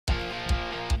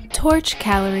Torch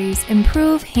calories,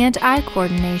 improve hand-eye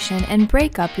coordination, and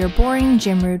break up your boring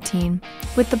gym routine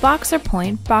with the Boxer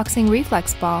Point Boxing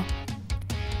Reflex Ball.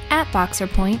 At Boxer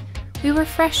Point, we were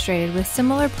frustrated with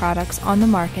similar products on the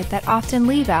market that often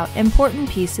leave out important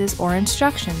pieces or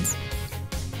instructions.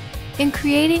 In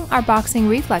creating our Boxing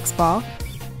Reflex Ball,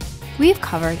 we've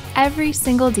covered every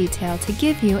single detail to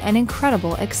give you an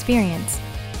incredible experience,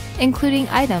 including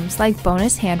items like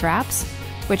bonus hand wraps,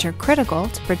 which are critical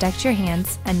to protect your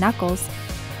hands and knuckles,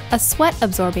 a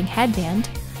sweat-absorbing headband,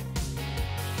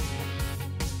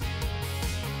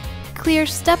 clear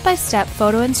step-by-step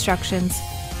photo instructions,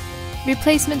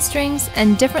 replacement strings,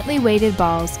 and differently weighted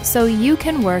balls so you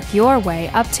can work your way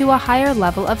up to a higher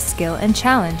level of skill and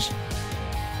challenge.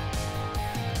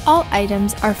 All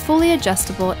items are fully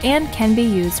adjustable and can be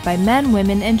used by men,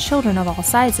 women, and children of all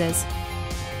sizes.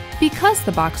 Because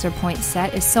the Boxer Point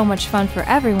set is so much fun for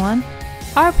everyone,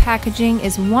 our packaging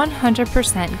is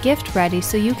 100% gift ready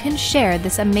so you can share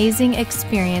this amazing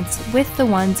experience with the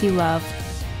ones you love.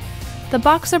 The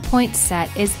Boxer Point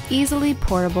set is easily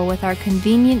portable with our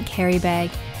convenient carry bag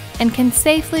and can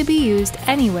safely be used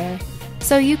anywhere,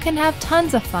 so you can have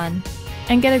tons of fun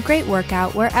and get a great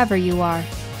workout wherever you are.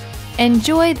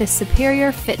 Enjoy the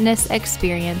superior fitness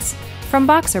experience from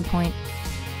Boxer Point.